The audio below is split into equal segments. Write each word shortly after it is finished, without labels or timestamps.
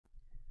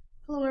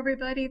Hello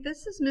everybody,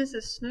 this is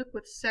Mrs. Snook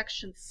with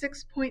section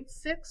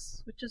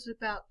 6.6, which is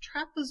about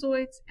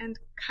trapezoids and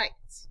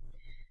kites.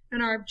 And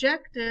our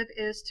objective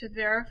is to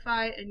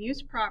verify and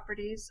use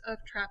properties of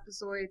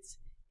trapezoids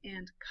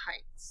and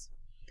kites.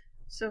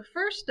 So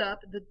first up,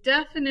 the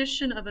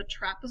definition of a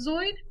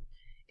trapezoid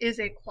is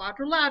a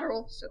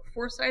quadrilateral, so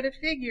four-sided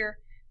figure,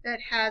 that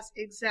has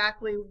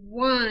exactly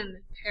one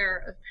pair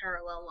of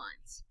parallel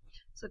lines.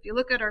 So if you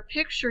look at our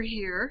picture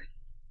here,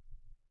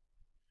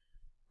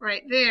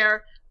 right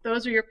there,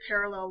 those are your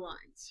parallel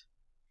lines.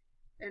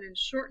 And in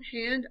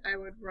shorthand, I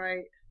would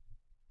write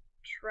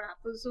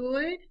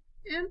trapezoid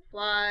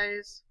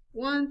implies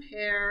one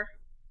pair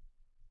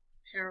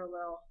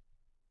parallel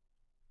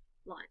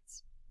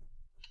lines.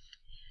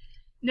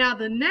 Now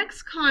the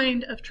next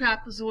kind of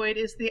trapezoid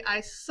is the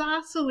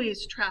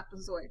isosceles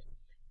trapezoid.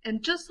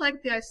 And just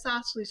like the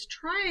isosceles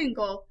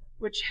triangle,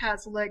 which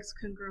has legs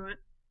congruent,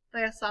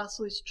 the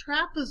isosceles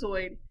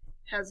trapezoid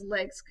has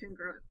legs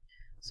congruent.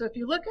 So if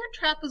you look at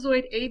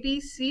trapezoid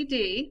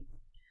ABCD,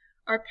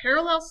 our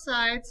parallel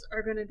sides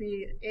are going to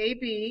be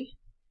AB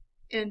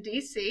and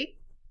DC.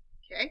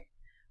 Okay?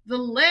 The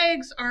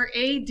legs are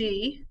AD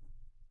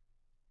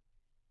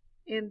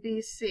and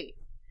BC.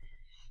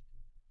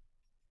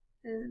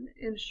 And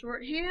in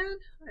shorthand,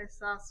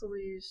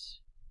 isosceles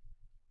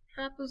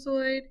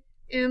trapezoid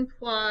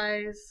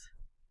implies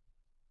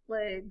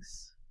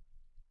legs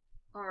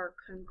are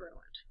congruent.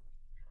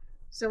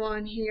 So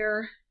on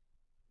here,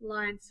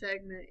 line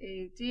segment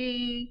AD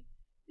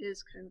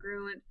is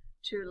congruent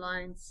to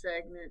line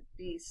segment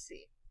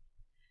BC.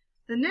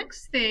 The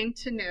next thing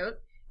to note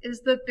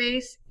is the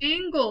base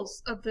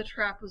angles of the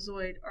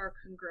trapezoid are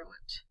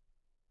congruent.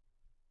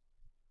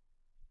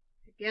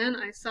 Again,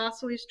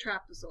 isosceles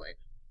trapezoid.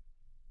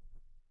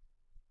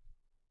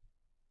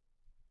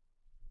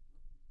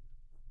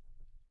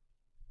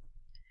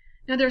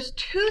 Now there's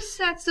two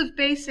sets of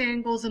base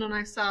angles in an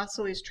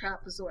isosceles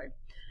trapezoid.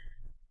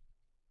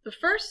 The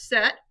first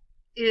set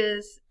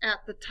is at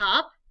the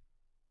top,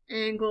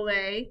 angle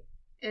A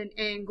and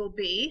angle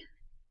B.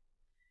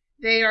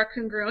 They are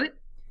congruent.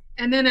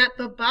 And then at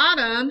the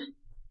bottom,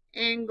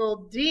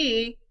 angle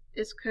D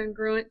is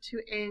congruent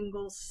to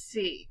angle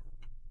C.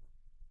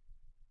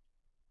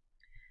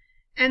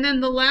 And then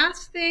the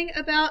last thing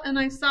about an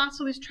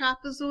isosceles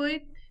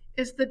trapezoid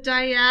is the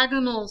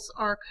diagonals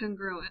are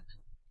congruent.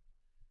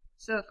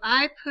 So if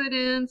I put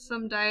in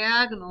some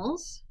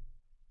diagonals,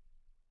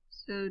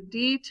 so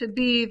D to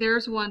B,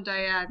 there's one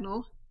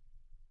diagonal.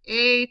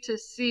 A to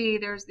C,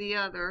 there's the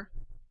other.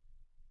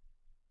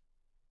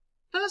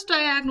 Those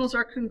diagonals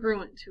are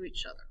congruent to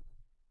each other.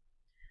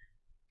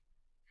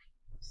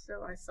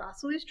 So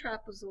isosceles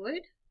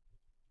trapezoid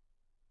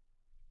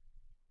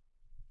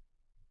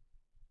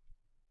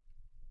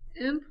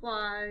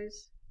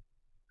implies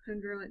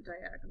congruent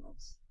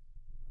diagonals.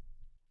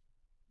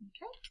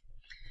 Okay?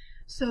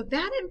 So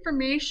that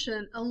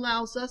information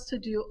allows us to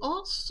do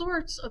all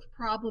sorts of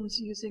problems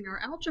using our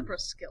algebra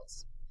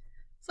skills.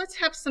 So let's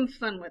have some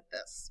fun with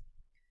this.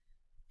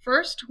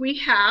 First, we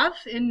have,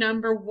 in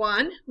number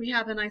 1, we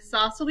have an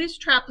isosceles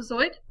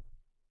trapezoid.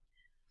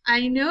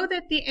 I know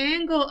that the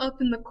angle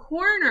up in the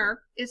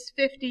corner is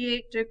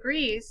 58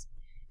 degrees,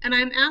 and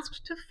I'm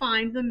asked to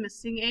find the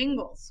missing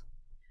angles.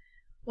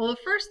 Well,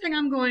 the first thing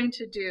I'm going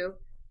to do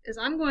is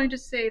I'm going to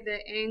say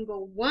that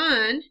angle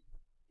 1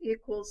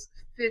 equals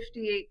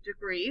 58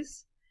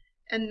 degrees,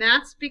 and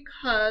that's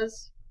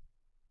because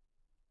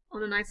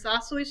on an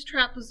isosceles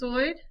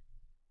trapezoid,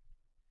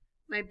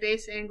 my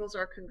base angles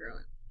are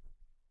congruent.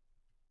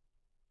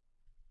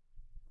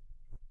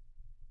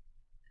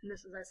 And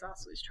this is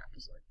isosceles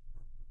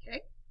trapezoid.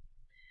 Okay?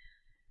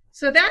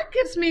 So that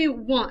gives me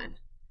 1.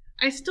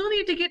 I still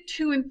need to get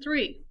 2 and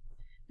 3.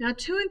 Now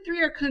 2 and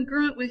 3 are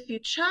congruent with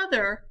each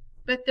other,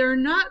 but they're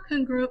not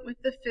congruent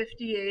with the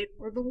 58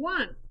 or the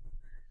 1.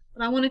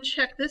 But I want to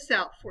check this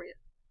out for you.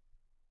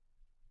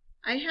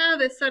 I have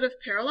a set of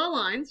parallel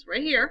lines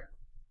right here.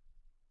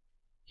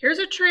 Here's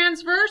a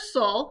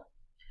transversal.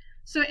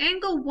 So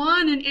angle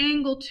 1 and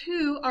angle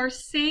 2 are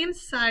same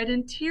side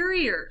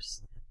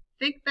interiors.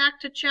 Think back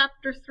to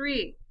chapter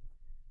 3.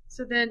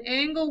 So then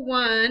angle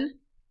 1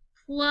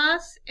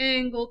 plus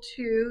angle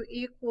 2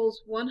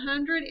 equals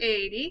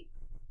 180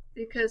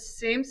 because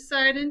same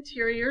side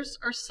interiors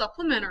are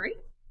supplementary.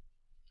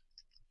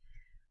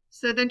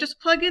 So then just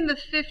plug in the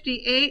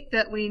 58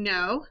 that we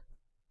know,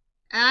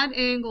 add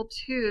angle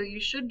 2,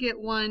 you should get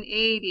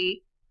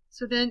 180.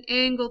 So then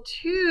angle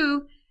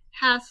 2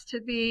 has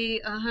to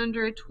be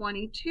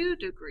 122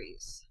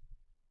 degrees.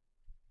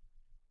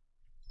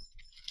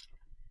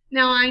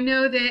 Now I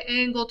know that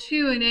angle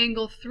 2 and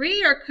angle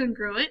 3 are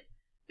congruent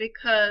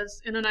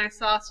because in an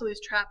isosceles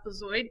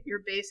trapezoid, your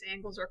base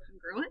angles are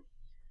congruent.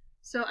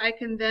 So I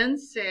can then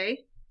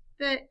say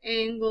that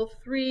angle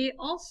 3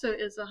 also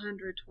is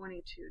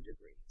 122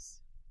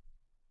 degrees.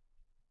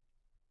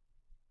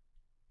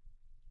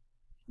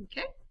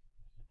 Okay,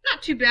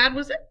 not too bad,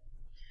 was it?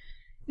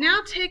 Now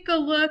take a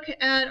look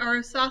at our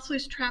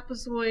isosceles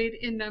trapezoid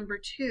in number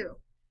 2.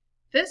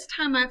 This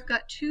time I've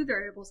got two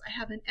variables. I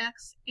have an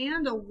x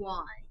and a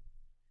y.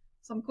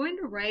 So I'm going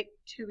to write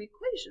two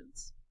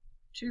equations,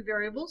 two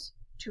variables,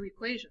 two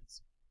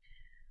equations.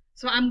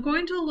 So I'm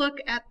going to look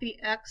at the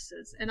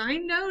x's, and I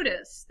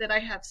notice that I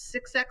have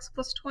 6x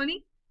plus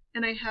 20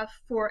 and I have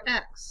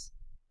 4x,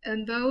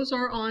 and those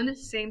are on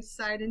same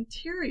side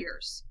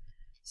interiors.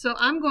 So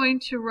I'm going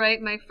to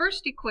write my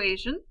first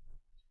equation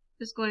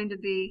is going to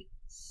be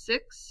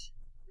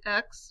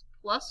 6x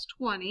plus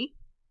 20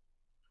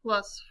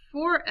 plus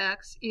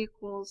 4x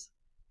equals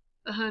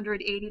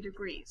 180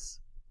 degrees.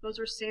 Those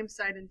are same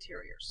side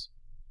interiors.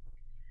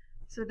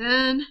 So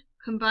then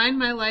combine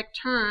my like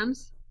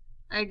terms,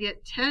 I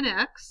get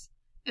 10x,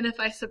 and if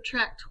I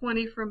subtract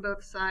 20 from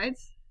both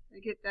sides, I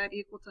get that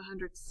equal to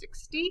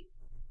 160,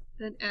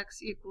 then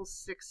x equals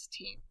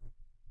 16.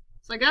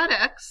 So I got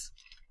x.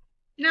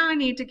 Now I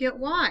need to get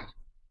y.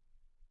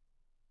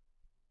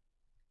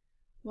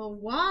 Well,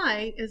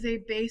 y is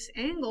a base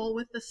angle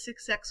with the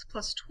 6x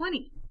plus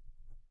 20.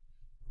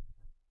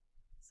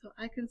 So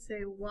I can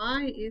say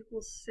y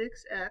equals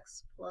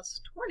 6x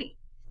plus 20.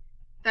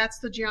 That's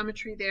the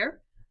geometry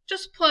there.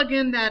 Just plug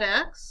in that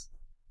x.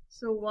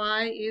 So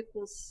y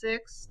equals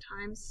 6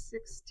 times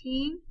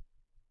 16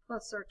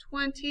 plus our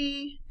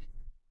 20.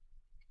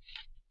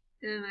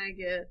 And I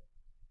get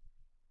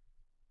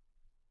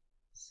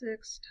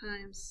 6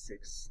 times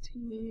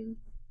 16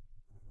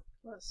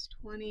 plus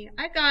 20.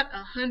 I got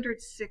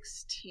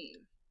 116.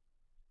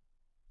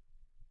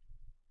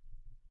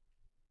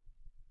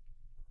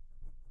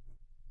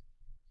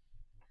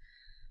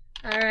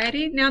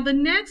 Alrighty, now the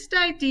next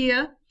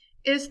idea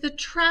is the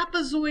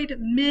trapezoid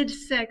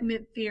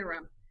mid-segment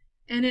theorem.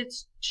 And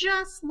it's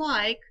just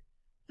like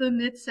the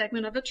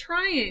mid-segment of a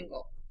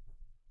triangle.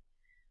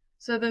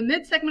 So the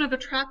mid-segment of a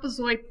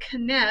trapezoid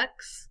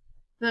connects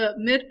the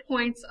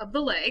midpoints of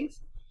the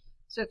legs.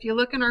 So if you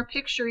look in our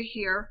picture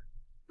here,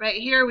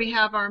 right here we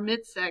have our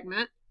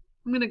mid-segment.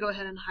 I'm going to go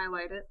ahead and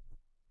highlight it.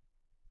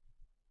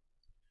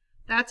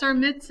 That's our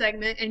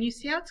mid-segment, and you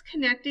see how it's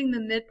connecting the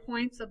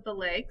midpoints of the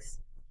legs?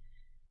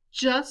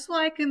 Just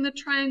like in the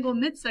triangle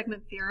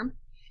mid-segment theorem,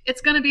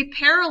 it's going to be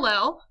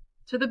parallel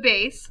to the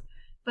base,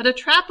 but a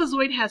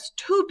trapezoid has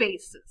two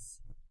bases.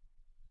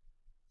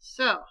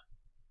 So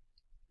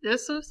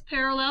this is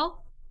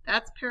parallel,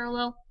 that's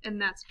parallel,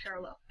 and that's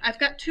parallel. I've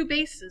got two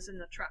bases in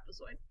the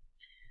trapezoid.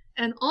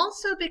 And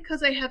also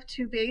because I have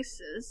two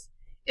bases,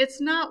 it's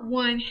not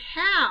 1/2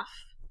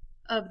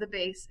 of the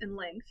base in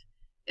length.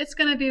 It's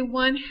going to be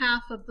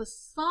 1/2 of the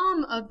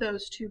sum of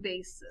those two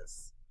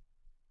bases.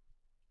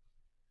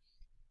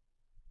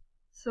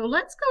 So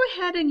let's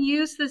go ahead and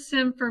use this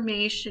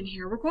information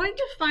here. We're going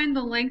to find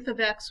the length of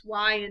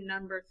xy in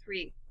number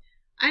 3.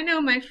 I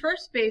know my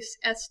first base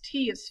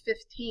st is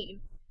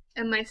 15,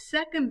 and my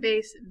second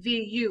base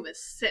vu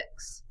is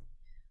 6.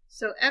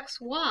 So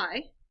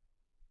xy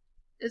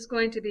is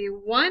going to be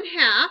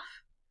 1/2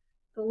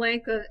 the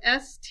length of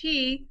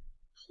st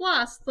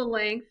plus the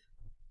length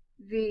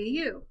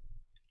vu.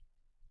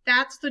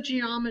 That's the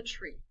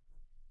geometry.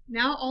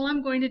 Now all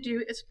I'm going to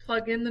do is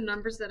plug in the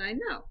numbers that I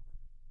know.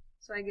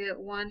 So I get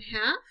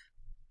 1/2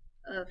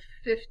 of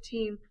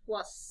 15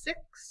 plus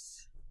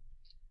 6.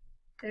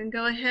 Then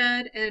go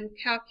ahead and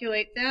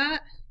calculate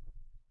that.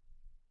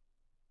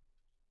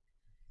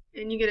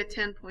 And you get a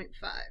 10.5.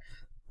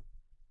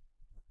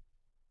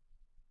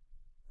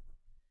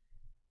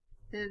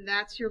 And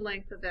that's your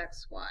length of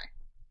xy.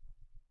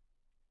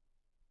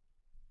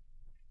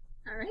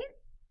 All right.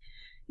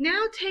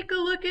 Now take a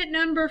look at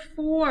number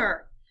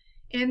 4.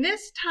 And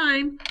this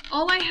time,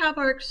 all I have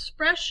are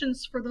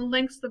expressions for the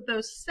lengths of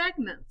those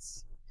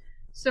segments.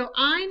 So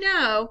I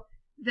know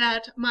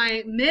that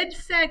my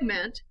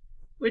mid-segment,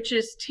 which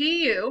is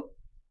TU,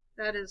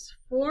 that is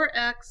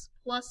 4x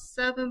plus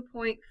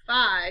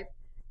 7.5,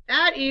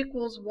 that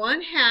equals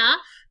 1/2.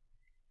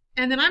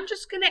 And then I'm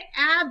just going to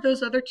add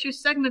those other two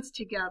segments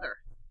together.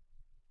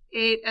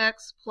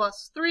 8x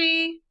plus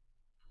 3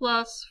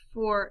 plus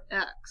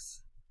 4x.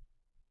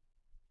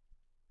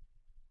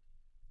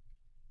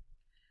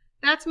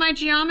 That's my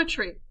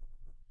geometry.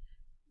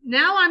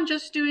 Now I'm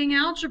just doing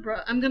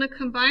algebra. I'm going to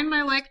combine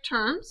my like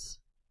terms.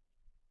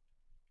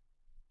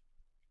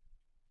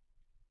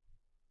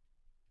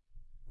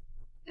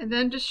 And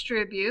then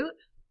distribute.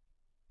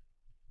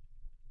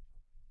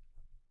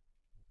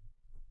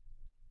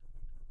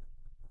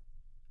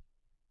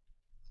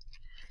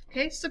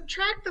 Okay,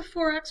 subtract the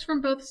 4x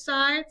from both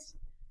sides,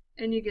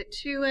 and you get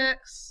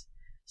 2x.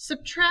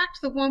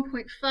 Subtract the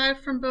 1.5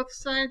 from both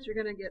sides, you're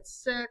going to get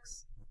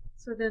 6.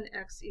 So then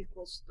x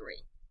equals 3.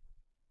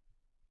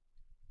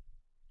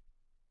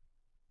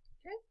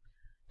 Okay,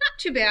 not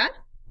too bad.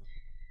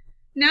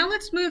 Now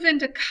let's move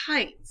into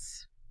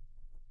kites.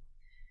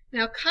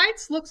 Now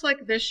kites looks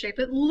like this shape.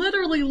 It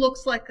literally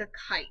looks like a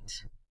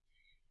kite.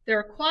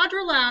 They're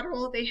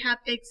quadrilateral. They have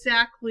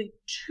exactly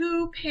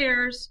 2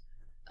 pairs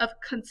of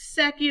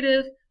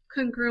consecutive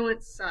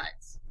congruent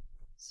sides.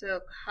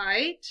 So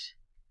kite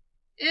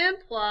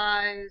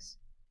implies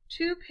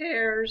 2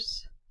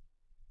 pairs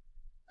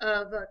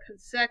of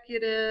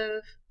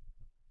consecutive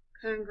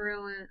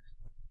congruent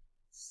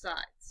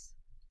sides.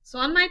 So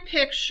on my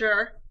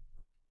picture,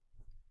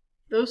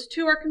 Those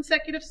two are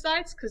consecutive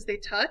sides because they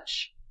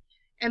touch.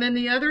 And then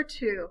the other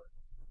two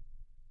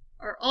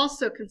are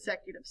also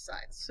consecutive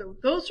sides. So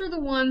those are the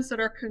ones that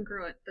are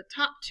congruent, the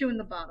top two and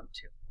the bottom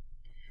two.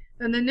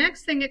 Then the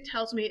next thing it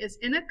tells me is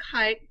in a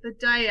kite, the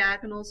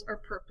diagonals are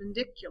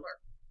perpendicular.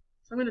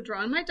 So I'm going to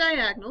draw in my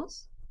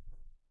diagonals.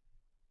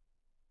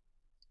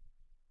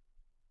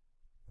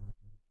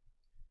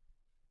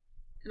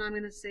 And I'm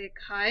going to say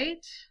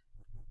kite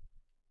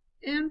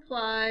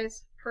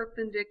implies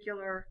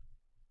perpendicular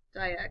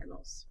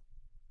diagonals.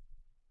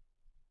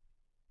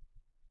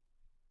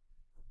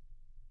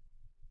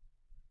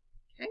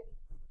 Okay.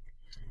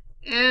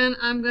 And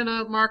I'm going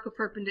to mark a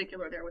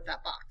perpendicular there with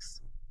that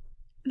box.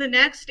 The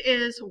next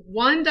is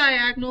one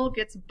diagonal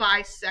gets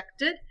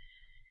bisected.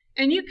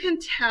 And you can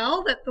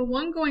tell that the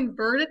one going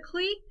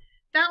vertically,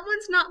 that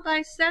one's not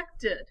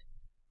bisected,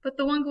 but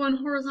the one going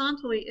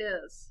horizontally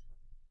is.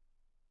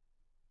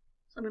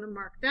 So I'm going to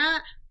mark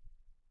that.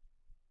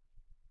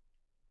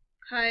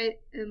 Kite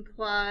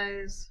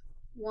implies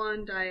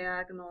one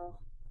diagonal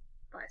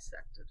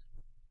bisected.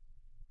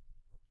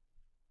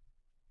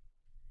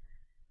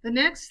 The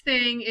next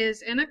thing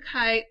is in a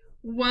kite,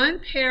 one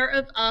pair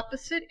of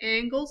opposite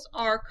angles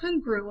are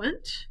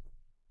congruent.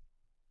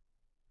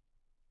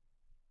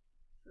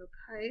 So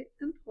kite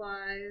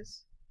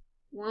implies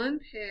one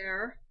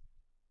pair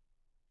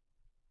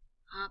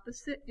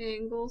opposite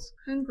angles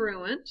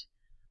congruent.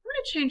 I'm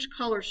going to change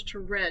colors to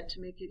red to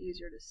make it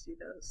easier to see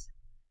those.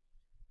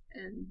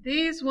 And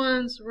these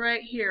ones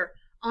right here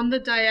on the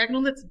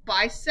diagonal that's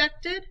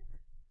bisected,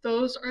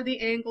 those are the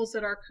angles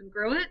that are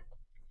congruent.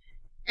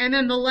 And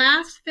then the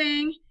last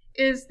thing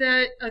is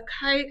that a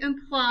kite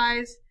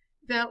implies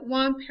that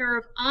one pair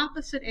of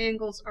opposite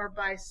angles are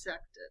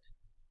bisected.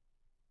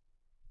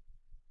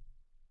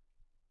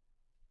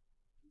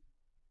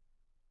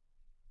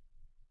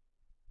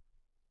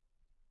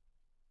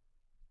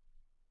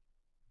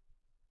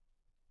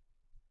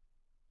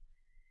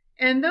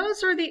 And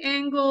those are the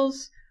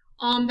angles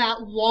on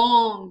that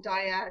long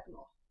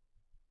diagonal.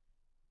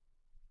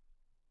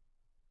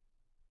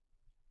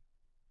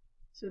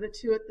 So the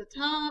two at the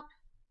top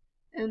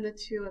and the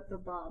two at the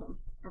bottom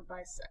are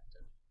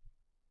bisected.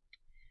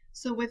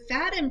 So with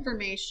that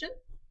information,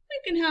 we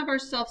can have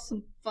ourselves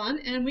some fun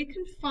and we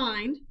can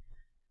find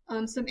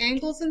some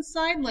angles and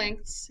side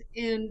lengths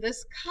in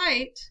this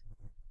kite,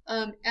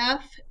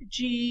 F,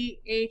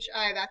 G, H,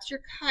 I, that's your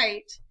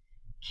kite.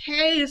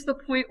 K is the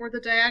point where the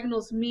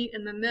diagonals meet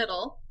in the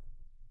middle.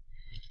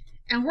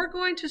 And we're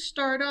going to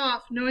start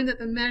off knowing that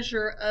the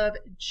measure of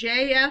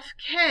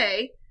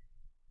JFK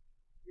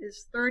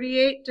is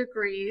 38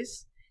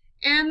 degrees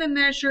and the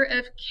measure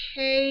of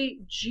KGH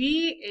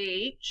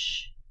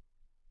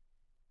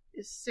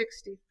is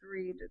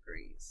 63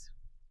 degrees.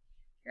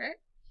 Okay?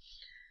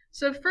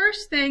 So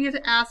first thing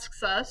it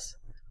asks us,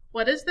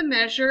 what is the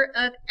measure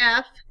of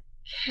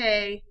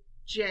FKJ?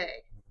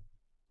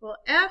 Well,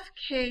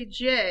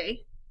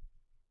 FKJ,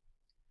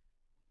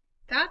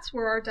 that's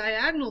where our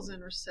diagonals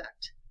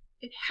intersect.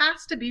 It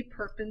has to be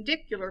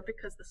perpendicular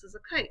because this is a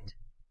kite.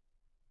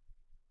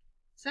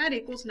 So that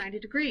equals 90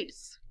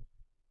 degrees.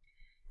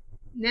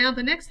 Now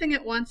the next thing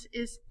it wants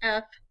is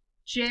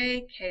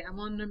FJK. I'm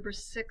on number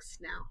 6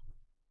 now.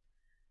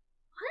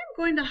 I'm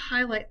going to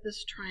highlight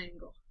this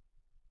triangle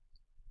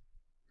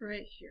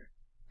right here.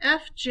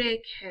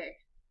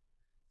 FJK.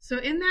 So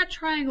in that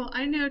triangle,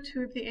 I know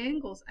two of the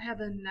angles. I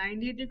have a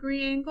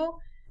 90-degree angle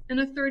and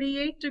a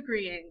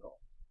 38-degree angle.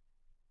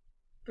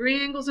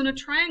 3 angles in a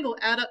triangle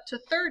add up to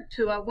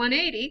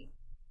 180,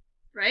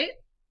 right?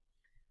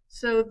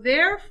 So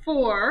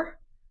therefore,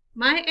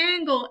 my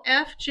angle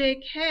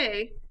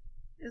FJK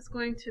is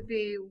going to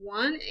be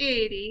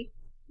 180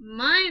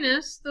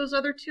 minus those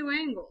other 2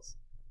 angles.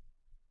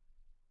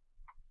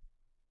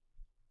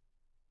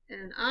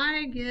 And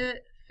I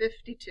get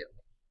 52.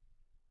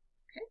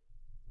 Okay?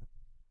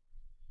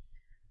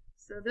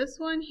 So this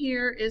one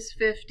here is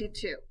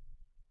 52.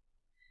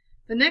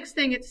 The next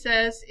thing it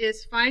says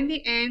is find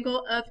the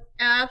angle of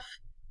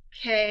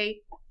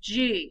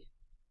FKG.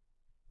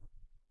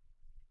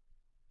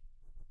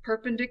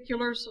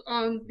 Perpendiculars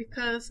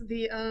because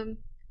the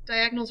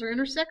diagonals are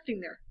intersecting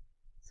there.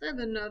 So I have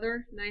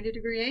another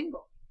 90-degree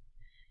angle.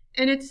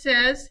 And it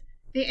says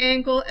the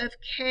angle of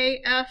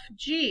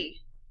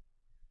KFG.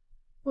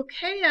 Well,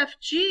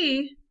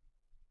 KFG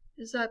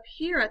is up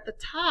here at the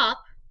top,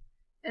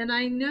 and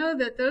I know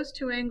that those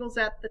 2 angles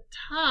at the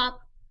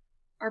top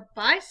are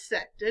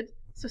bisected.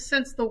 So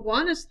since the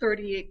one is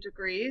 38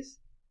 degrees,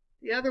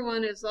 the other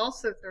one is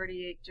also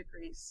 38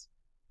 degrees.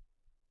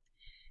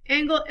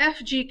 Angle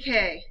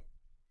FGK.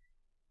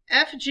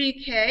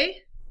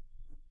 FGK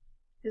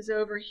is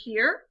over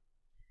here.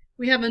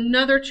 We have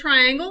another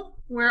triangle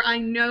where I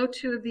know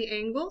 2 of the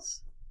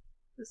angles.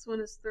 This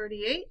one is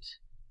 38.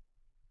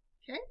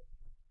 Okay.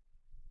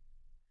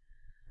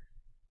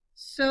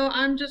 So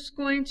I'm just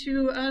going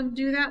to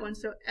do that one.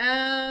 So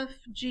FGK.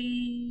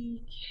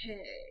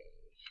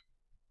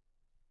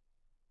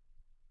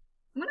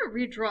 I'm going to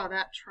redraw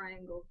that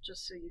triangle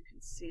just so you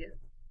can see it.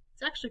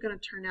 It's actually going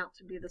to turn out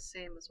to be the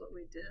same as what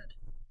we did.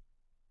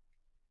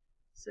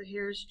 So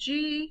here's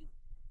G,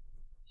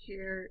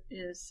 here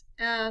is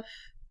F,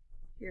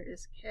 here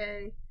is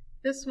K.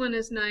 This one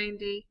is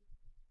 90.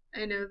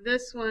 I know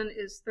this one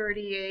is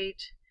 38.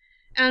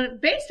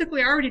 And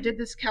basically I already did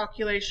this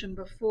calculation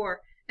before,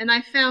 and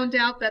I found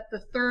out that the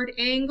third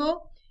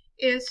angle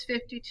is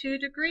 52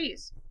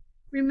 degrees.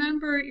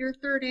 Remember your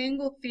third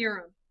angle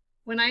theorem.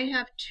 When I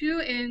have two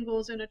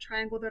angles in a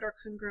triangle that are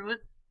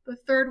congruent, the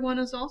third one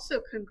is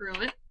also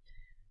congruent.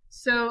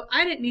 So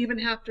I didn't even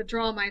have to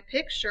draw my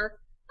picture.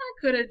 I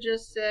could have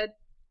just said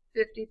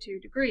 52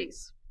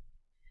 degrees.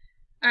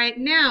 All right,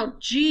 now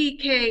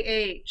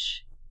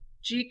GKH.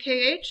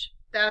 GKH,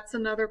 that's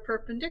another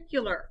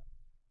perpendicular.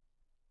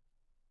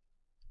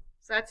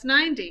 So that's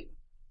 90.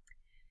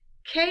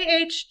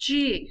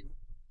 KHG.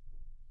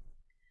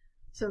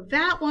 So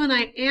that one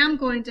I am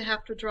going to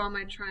have to draw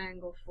my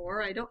triangle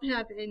for. I don't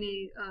have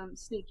any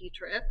sneaky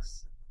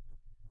tricks.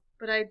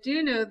 But I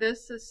do know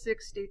this is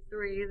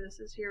 63. This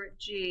is here at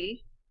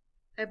G.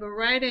 I have a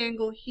right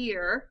angle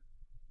here.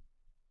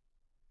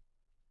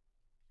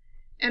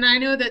 And I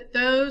know that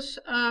those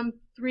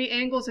three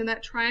angles in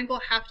that triangle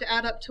have to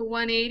add up to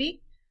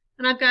 180.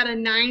 And I've got a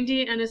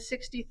 90 and a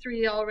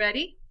 63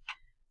 already.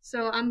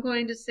 So I'm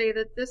going to say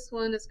that this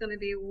one is going to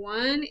be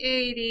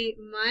 180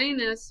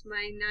 minus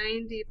my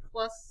 90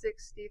 plus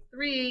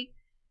 63.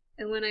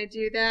 And when I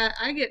do that,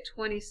 I get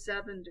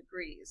 27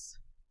 degrees.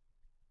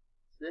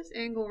 So this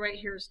angle right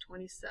here is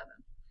 27.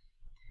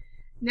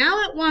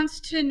 Now it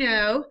wants to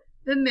know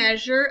the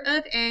measure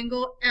of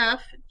angle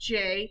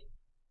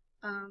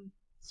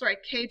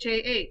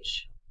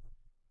KJH.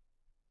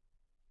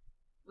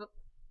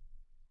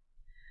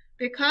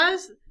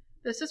 Because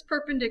this is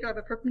perpendicular, I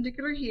have a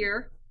perpendicular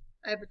here.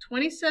 I have a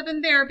 27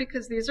 there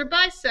because these are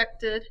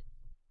bisected.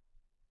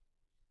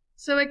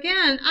 So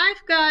again,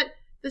 I've got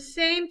the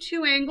same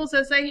two angles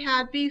as I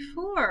had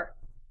before.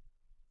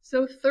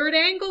 So third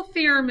angle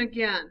theorem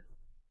again.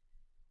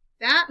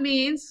 That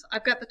means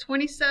I've got the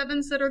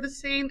 27s that are the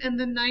same and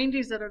the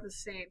 90s that are the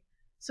same.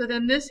 So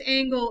then this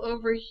angle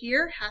over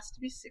here has to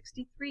be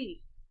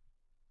 63.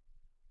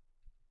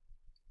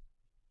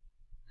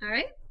 All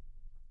right.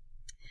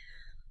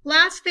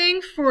 Last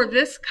thing for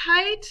this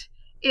kite,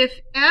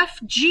 if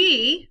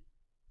FG,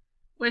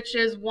 which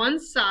is one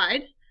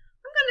side,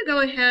 I'm going to go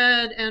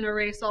ahead and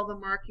erase all the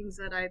markings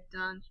that I've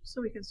done so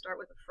we can start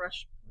with a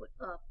fresh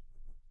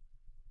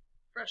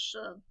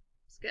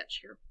sketch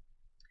here.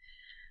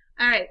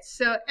 All right,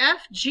 so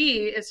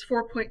FG is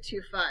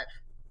 4.25.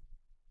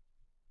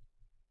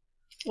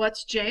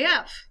 What's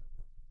JF?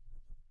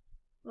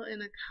 Well,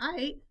 in a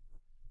kite,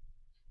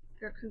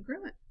 they're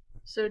congruent.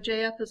 So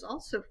JF is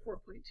also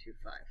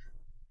 4.25.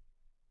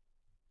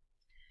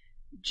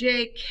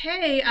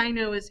 JK I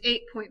know is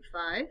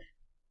 8.5.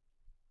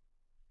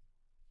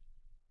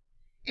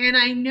 And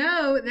I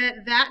know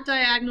that that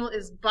diagonal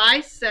is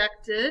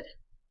bisected.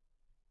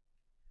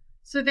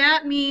 So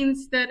that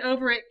means that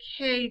over at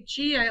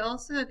KG I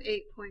also have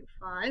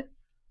 8.5.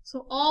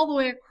 So all the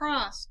way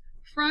across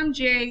from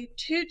J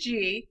to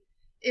G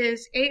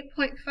is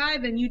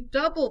 8.5, and you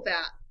double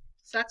that.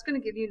 So that's going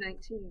to give you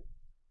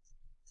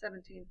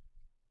 17.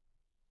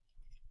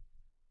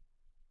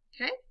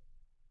 Okay?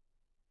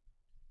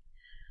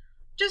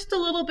 Just a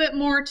little bit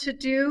more to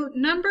do.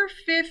 Number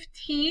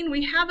 15,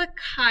 we have a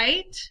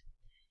kite,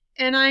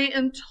 and I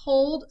am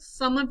told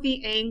some of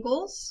the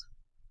angles.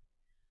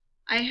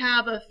 I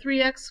have a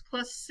 3x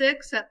plus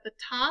 6 at the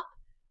top,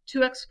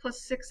 2x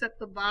plus 6 at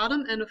the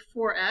bottom, and a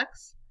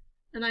 4x.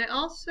 And I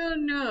also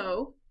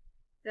know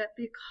that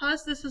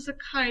because this is a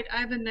kite, I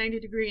have a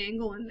 90-degree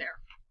angle in there.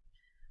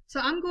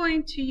 So I'm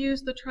going to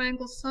use the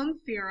triangle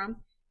sum theorem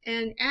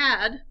and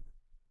add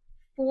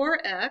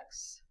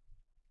 4x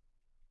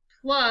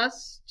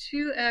plus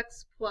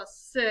 2x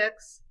plus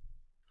 6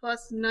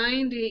 plus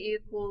 90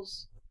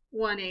 equals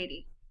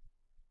 180.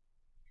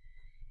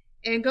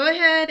 And go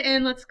ahead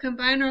and let's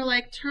combine our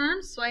like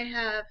terms. So I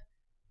have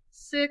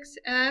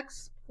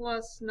 6x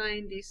plus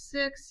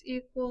 96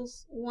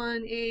 equals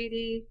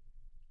 180.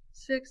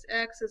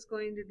 6x is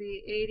going to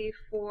be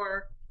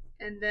 84,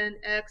 and then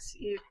x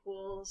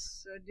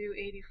equals, so do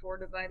 84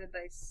 divided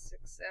by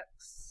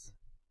 6x.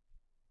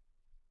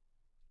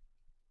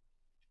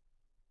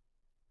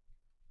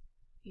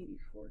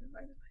 84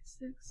 divided by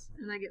 6,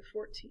 and I get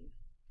 14.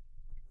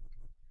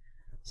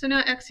 So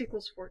now x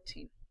equals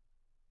 14.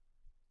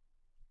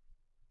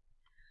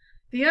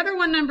 The other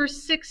one, number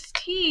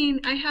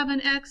 16, I have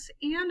an x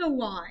and a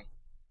y.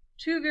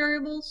 Two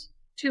variables,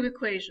 two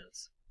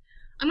equations.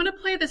 I'm going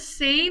to play the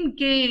same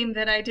game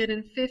that I did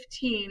in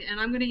 15, and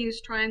I'm going to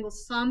use triangle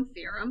sum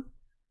theorem.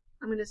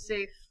 I'm going to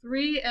say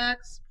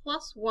 3x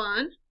plus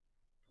 1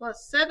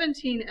 plus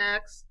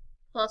 17x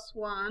plus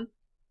 1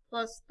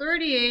 plus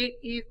 38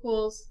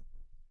 equals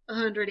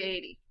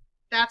 180.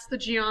 That's the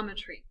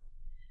geometry.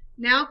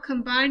 Now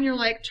combine your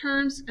like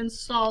terms and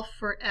solve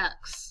for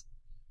x.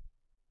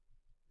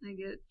 I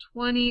get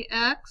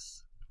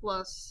 20x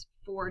plus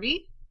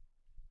 40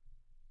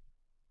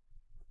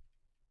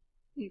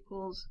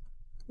 equals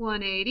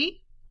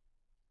 180.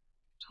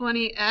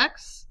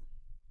 20x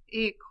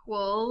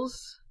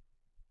equals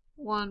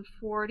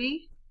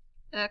 140,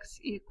 x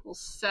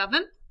equals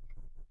 7.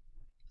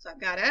 So I've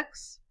got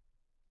x.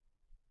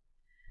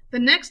 The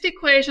next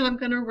equation I'm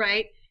going to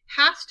write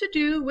has to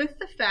do with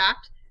the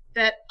fact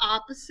that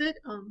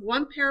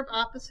one pair of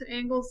opposite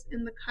angles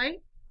in the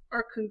kite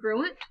are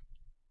congruent.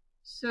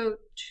 So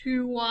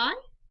 2y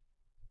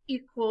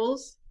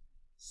equals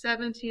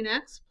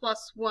 17x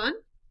plus 1.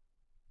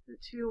 So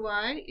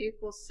 2y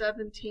equals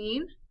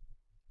 17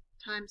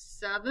 times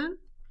 7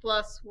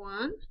 plus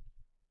 1.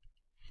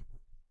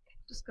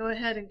 Just go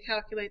ahead and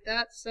calculate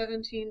that.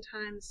 17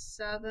 times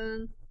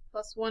 7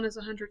 plus 1 is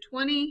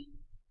 120.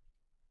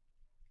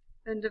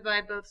 Then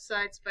divide both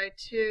sides by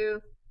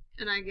 2,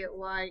 and I get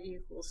y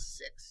equals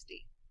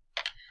 60.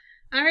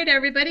 All right,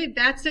 everybody,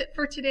 that's it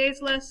for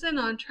today's lesson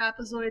on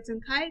trapezoids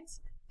and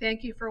kites.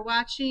 Thank you for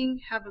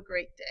watching. Have a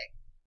great day.